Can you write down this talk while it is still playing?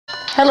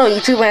Hello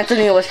YouTube,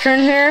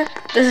 anthonywastrinh here.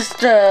 This is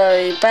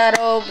the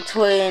battle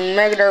between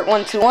Megadark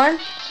 121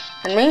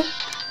 and me.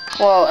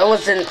 Well, it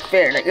wasn't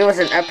fair, like it was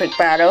an epic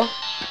battle.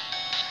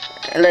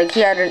 Like he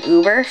had an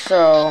Uber,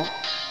 so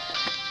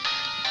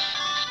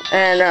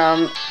and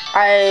I'm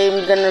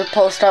gonna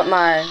post up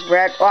my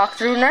red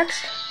walkthrough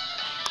next.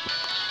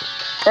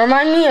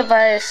 Remind me if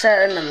I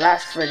said in the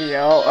last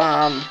video,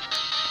 I'm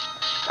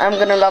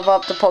gonna level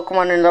up the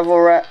Pokemon in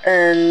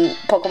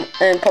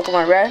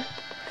Pokemon Red.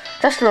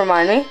 Just to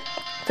remind me.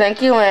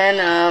 Thank you,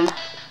 and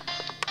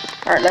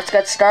alright, let's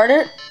get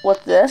started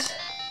with this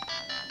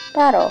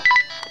battle.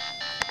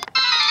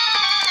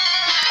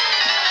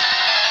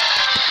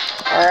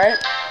 Alright,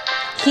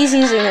 he's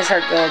using his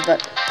heart gold,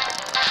 but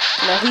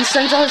no, he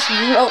sends out his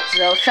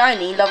Floatzel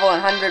shiny, level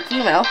 100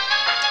 female.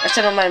 I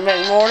sent out my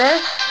main mortar,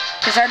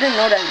 because I didn't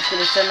know that he's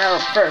gonna send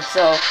out first,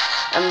 so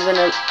I'm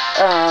gonna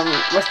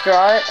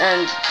withdraw it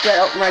and get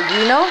out my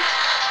Gino.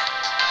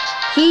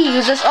 He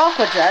uses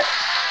Aqua Jet.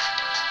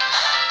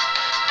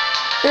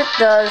 It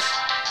does,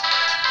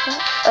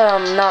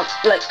 not,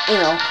 like, you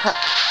know,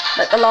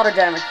 like, a lot of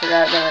damage for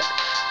that, but,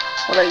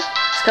 well, like,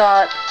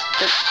 Scott,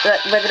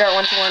 like, Megadark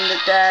 121 did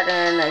that,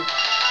 and, like,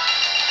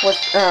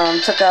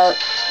 took out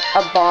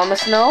a bomb of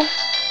snow,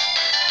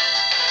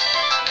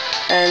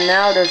 and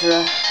now there's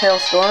a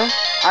hailstorm.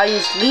 I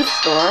used Leaf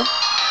Storm,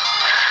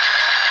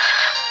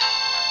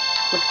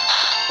 which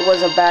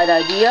was a bad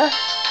idea.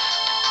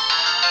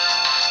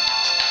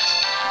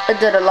 It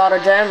did a lot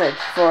of damage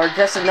for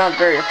just a not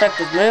very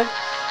effective move.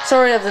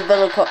 Sorry if the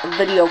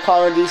video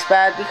quality is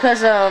bad,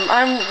 because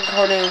I'm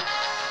recording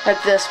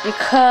like this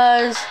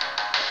because,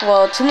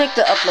 well, to make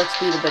the upload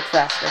speed a bit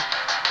faster.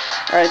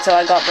 Alright, so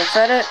I got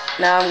Buffeted.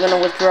 Now I'm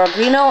gonna withdraw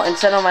Greeno and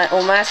send on my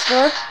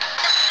Omastor.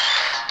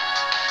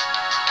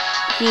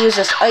 He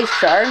uses Ice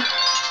Shard.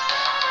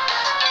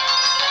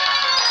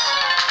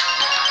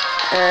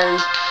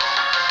 And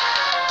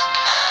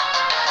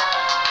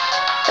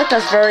it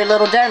does very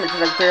little damage,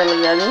 like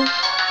barely any.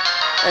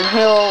 And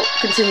Hail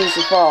continues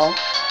to fall.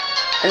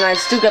 And I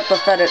still get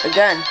Buffeted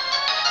again.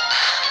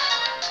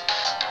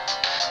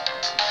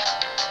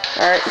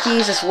 Alright, he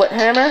uses Wet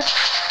Hammer.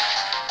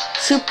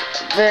 Super,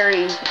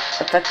 very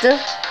effective.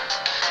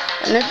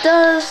 And it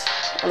does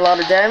a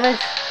lot of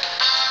damage.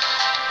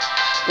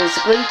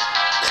 Basically,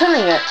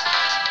 killing it.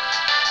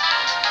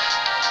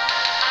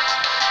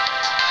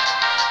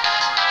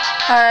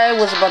 I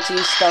was about to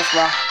use Stealth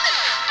Rock,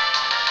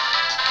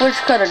 which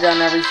could have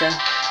done everything,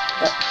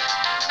 but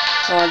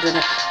no, I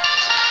didn't.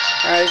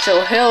 Alright, so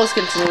Hail's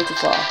continuing to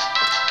fall.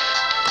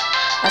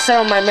 I set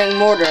on my main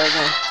mortar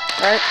again,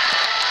 right?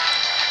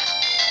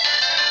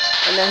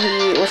 And then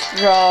he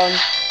withdrawn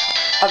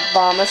a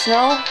Bomb of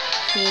Snow.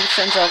 He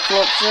sends out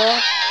Floatzel,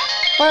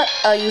 but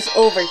I use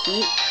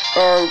Overheat,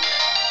 or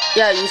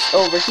yeah, I used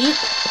Overheat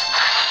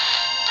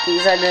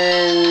because I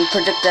didn't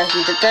predict that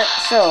he did that.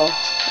 So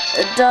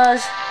it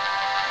does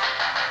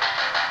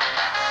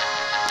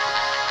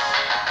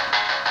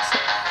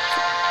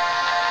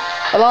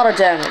a lot of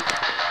damage.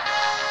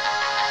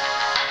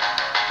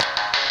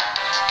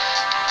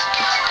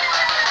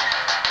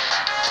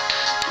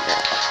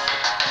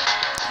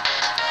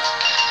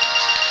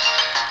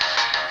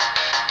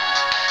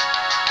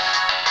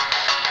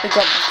 I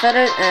got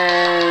Buffeted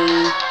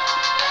and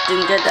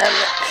didn't get that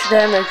much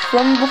damage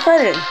from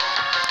Buffeted.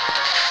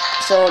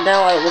 So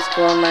now I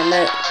withdraw my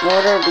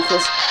mortar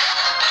because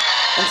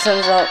it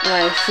sends out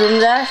my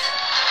Shroom Dash.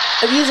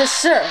 It uses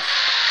Surf,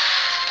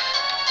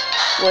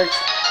 which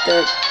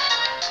did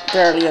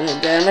barely any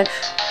damage.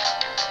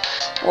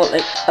 Well,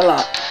 like, a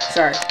lot.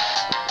 Sorry.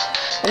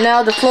 And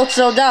now the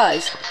Floatzel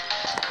dies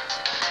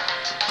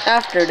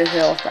after the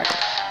hail effect.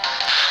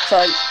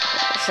 So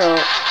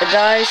it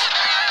dies.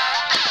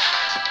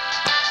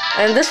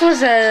 And this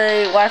was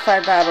a Wi-Fi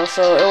battle,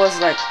 so it was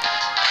like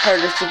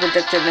harder to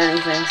predict than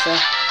anything. So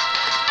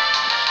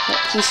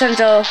he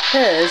sent out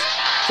his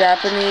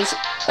Japanese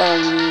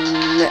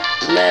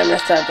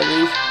Mammoth, I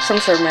believe, some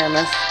sort of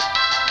mammoth.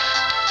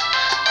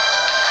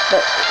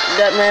 But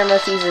that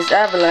mammoth uses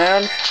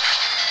Avalanche,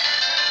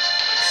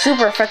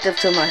 super effective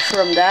to my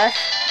Shroom Dash,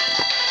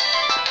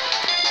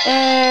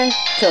 and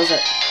kills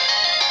it.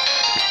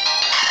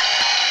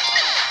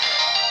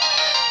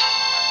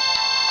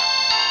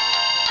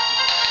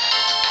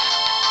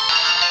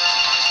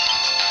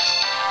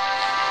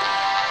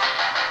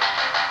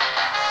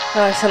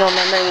 Now I send on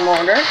my main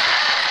mortar.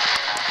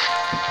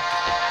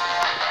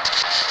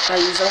 I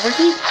use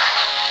Overheat.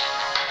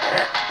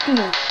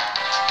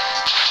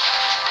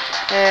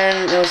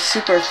 And it was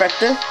super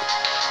effective.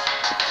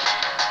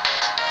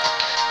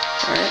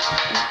 Alright.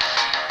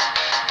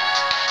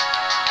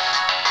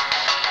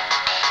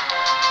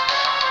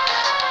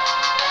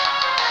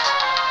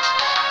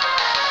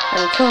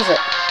 And it kills it.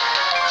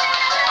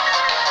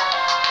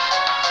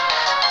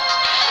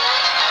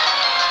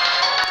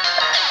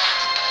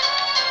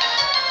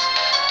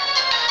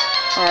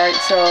 Alright,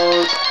 so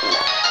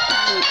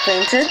he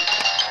fainted,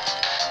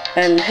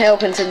 and Hail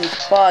continues to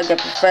fall. I get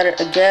Buffeted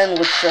again,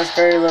 which does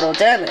very little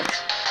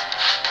damage.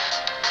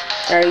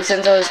 Alright, he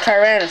sends out his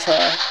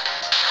Tyranitar.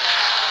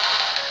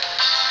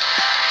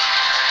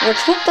 which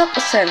whooped up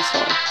a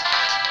sandstorm.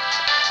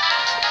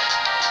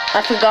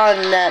 I've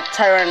forgotten that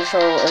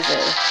Tyrannosaur is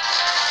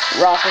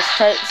a rockish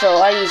type, so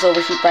I use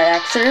overshoot by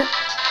accident.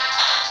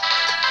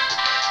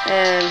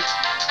 And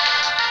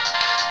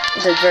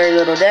did very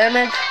little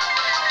damage.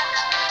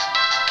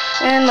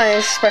 And my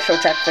special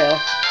attack failed.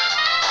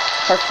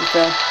 Partially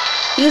failed.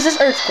 He uses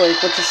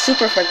Earthquake, which is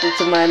super effective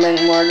to my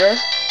Magmortar.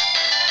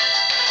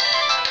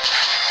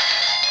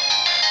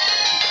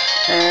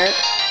 And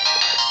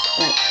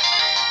wait.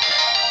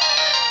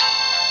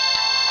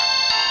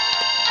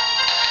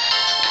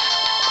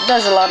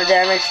 Does a lot of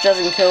damage,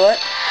 doesn't kill it.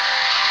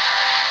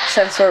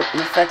 Sensor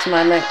affects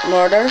my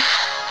Magmortar.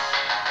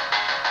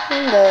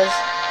 And does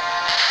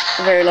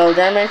very low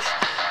damage.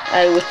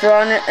 I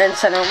withdraw it and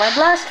send out my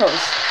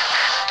Blastoise.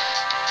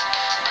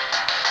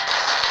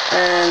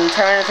 And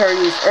Tyranitar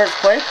used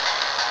Earthquake,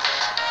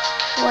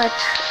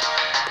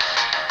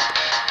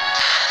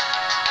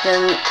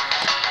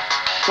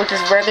 which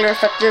is regular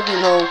effective, you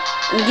know.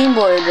 In the Game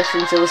Boy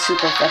editions, it was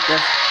super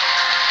effective.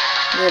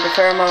 Did a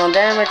fair amount of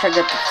damage. I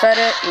get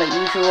Pathetic, like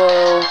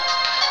usual.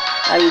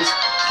 I use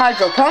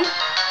Hydro Pump,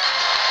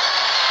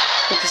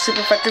 which is super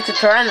effective to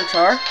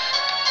Tyranitar.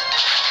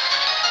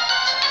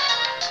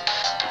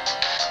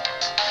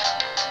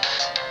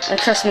 And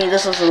trust me,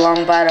 this was a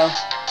long battle.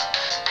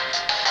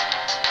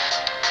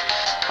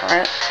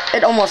 Alright,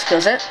 it almost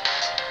kills it.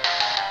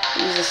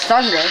 He uses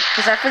Thunder,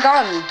 because I've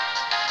forgotten.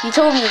 He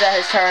told me that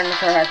his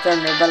Tyranitar had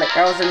Thunder, but like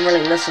I wasn't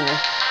really listening.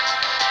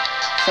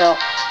 So,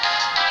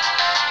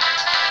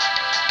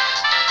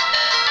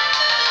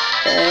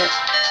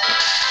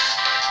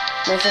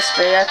 makes us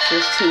stay at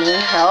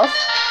 15 health.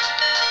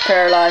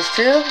 Paralyzed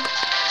 2.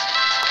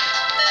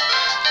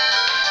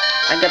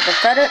 I get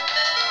Pathetic,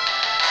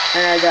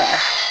 and I die.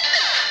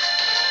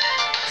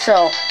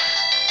 So,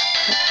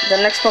 the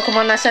next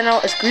Pokemon I send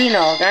out is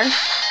Greeno again.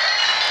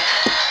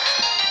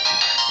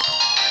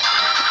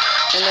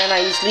 And then I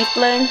use Leaf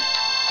Blade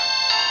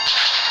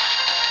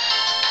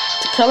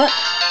to kill it.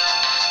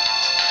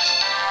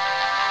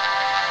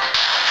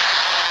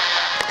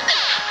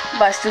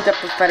 But I still get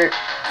Pathetic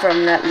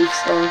from that Leaf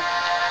Storm.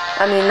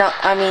 I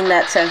mean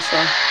that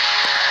Sandstorm.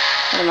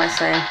 What am I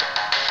saying?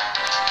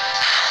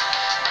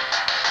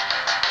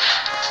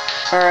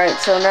 Alright,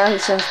 so now he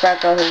sends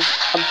back out his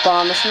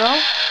Abomasnow,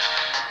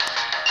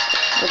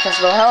 which has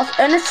low health,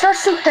 and it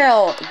starts to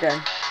hail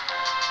again.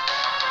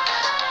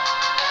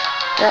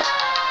 Yep.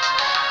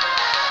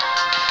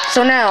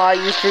 So now I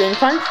use Green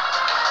Punch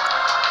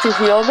to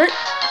heal it.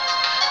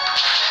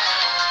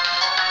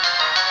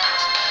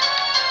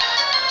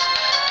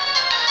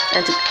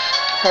 And to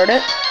hurt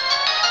it.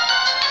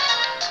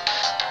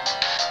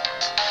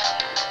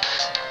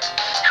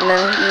 And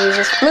then he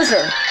uses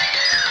Blizzard,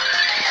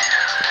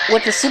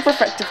 which is super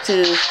effective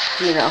to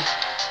Greeno.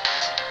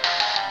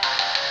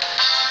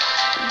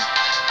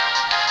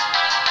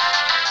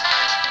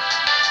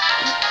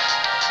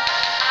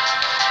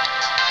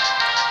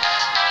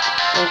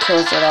 And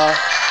kills it all.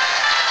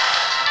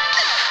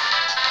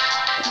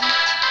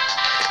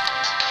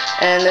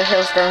 And the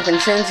hailstorm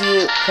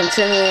continues.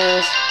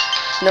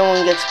 No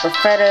one gets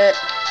Pathetic.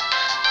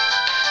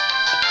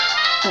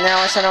 Now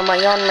I send out my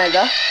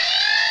Yanmega.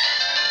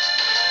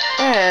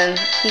 And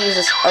he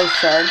uses Ice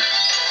Shard.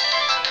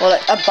 Well,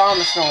 like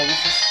Abomasnow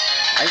uses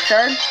Ice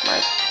Shard.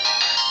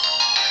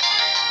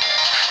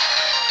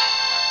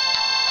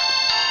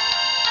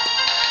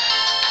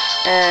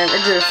 And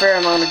it did a fair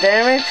amount of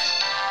damage.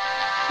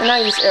 And I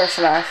use Air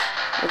Slash,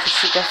 which is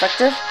super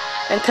effective,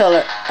 and kill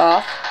it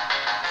off.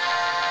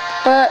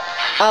 But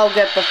I'll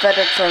get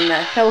Pathetic from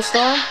that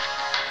hailstorm.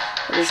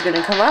 It is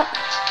gonna come up.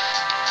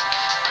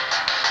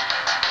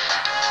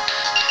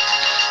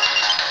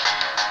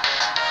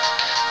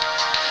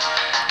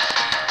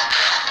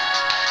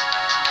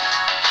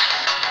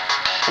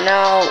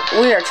 Now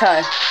we are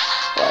tied.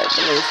 Well, I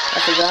believe.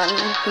 I've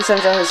forgotten. He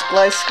sends out his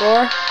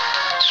Gliscor.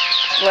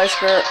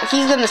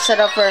 He's gonna set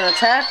up for an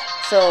attack,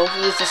 so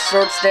he uses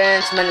Swords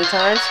Dance many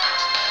times.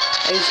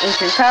 I use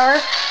Instant Power.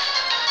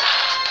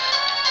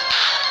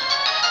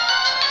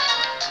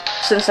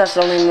 Since that's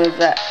the only move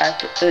that I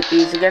could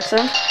use against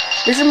him.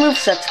 This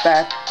moveset's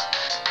bad.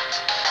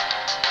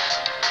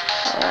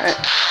 Alright.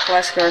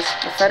 Gliscor's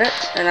Pathetic,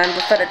 and I'm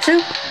Pathetic too.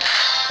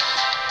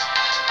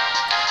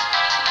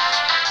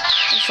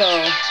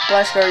 So,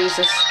 Gliscor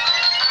uses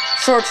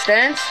Sword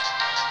Stance,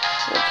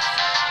 which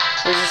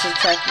uses his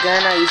attack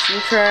again. I use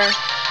U-Turn.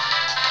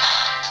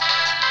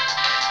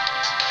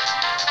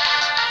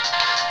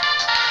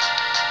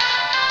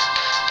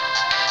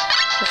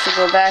 Just to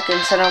go back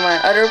and send out my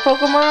other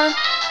Pokemon,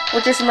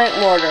 which is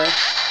Magmortar.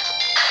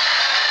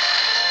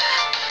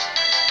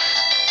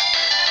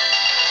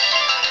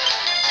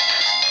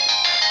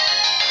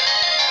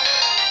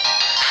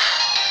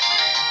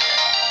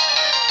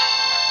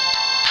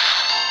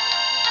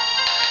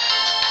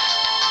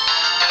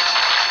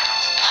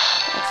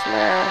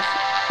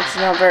 It's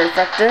not very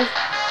effective.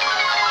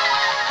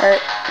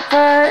 Alright,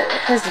 but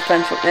his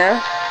defense went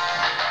now.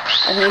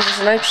 And he uses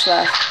Night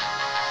Slash,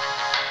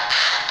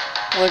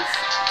 which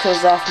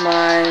kills off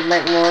my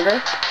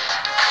Magmortar.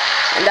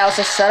 And that was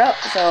a setup,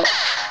 so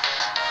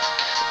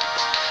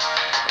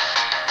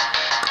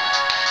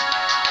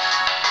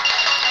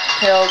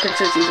Hill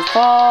continues to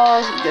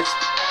fall, he gets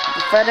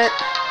defeated.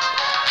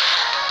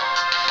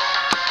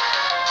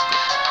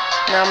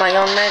 Now my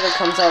young Mega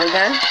comes out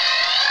again.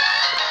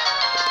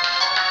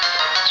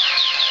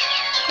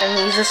 And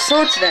he uses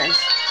Swords Dance.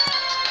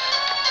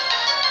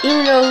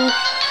 Even though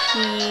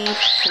he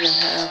shouldn't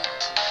have.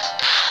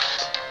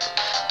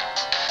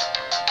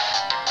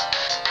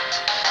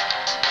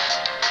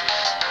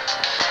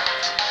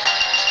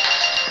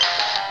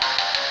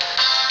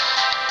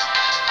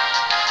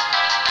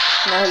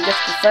 Now he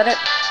gets defeated.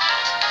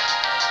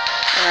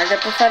 And I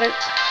get defeated.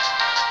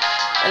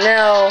 And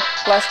now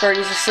Blackbird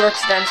uses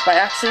Swords Dance by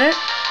accident.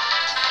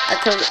 I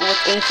killed it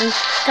with Ancient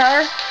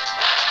Tower.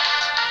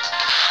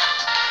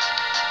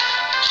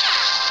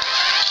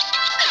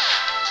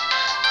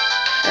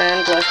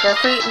 And Blackbird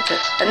fainted.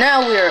 And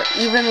now we are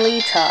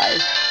evenly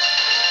tied.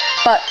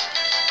 But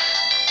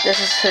this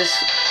is his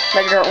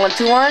Megadark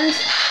 121's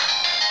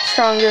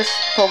strongest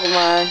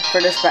Pokemon for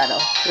this battle,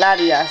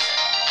 Latias,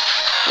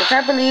 which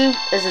I believe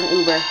is an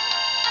Uber.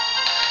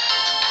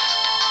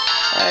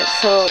 Alright,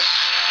 so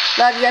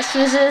Latias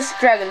uses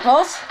Dragon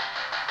Pulse,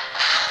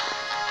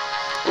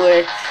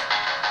 which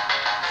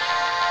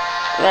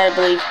I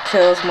believe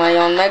kills my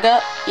own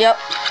Mega. Yep.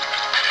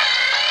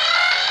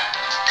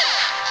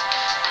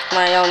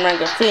 My own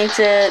Mega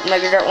fainted.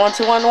 Megadark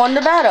 121 won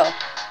the battle.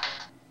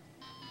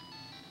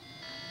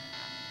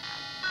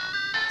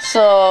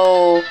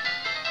 So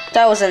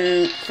that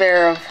wasn't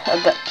fair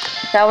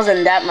that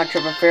wasn't that much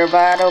of a fair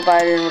battle, but I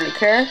didn't really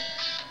care.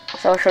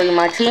 So I'll show you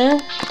my team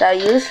that I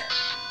used.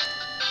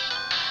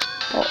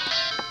 Oh,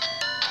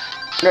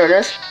 there it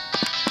is.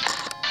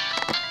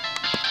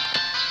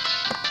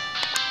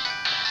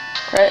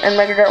 Right, and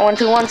Megadark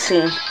 121's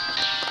team.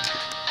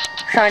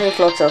 Shiny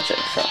floats out too,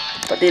 so.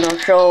 But they don't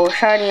show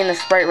Shiny in the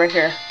sprite right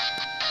here.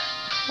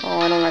 Oh,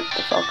 I don't like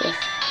the focus.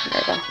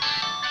 There we go.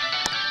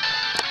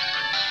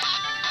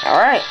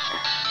 Alright.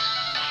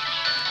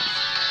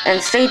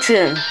 And stay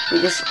tuned,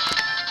 because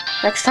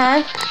next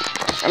time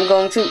I'm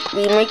going to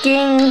be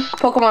making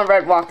Pokemon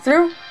Red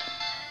walkthrough.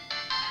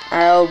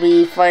 I'll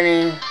be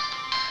fighting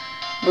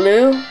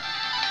Blue.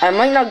 I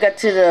might not get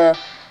to the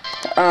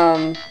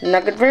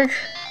Nugget Bridge.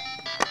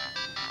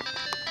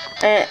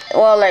 And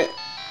well, like,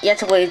 you have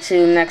to wait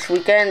to next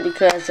weekend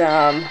because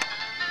I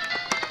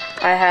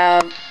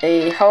have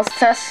a health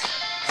test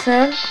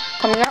soon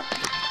coming up.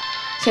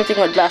 Same thing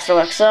with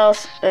Blasto XL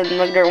and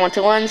Megadark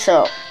 121.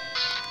 So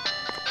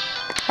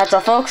that's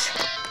all, folks.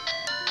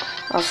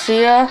 I'll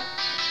see ya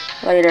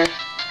later.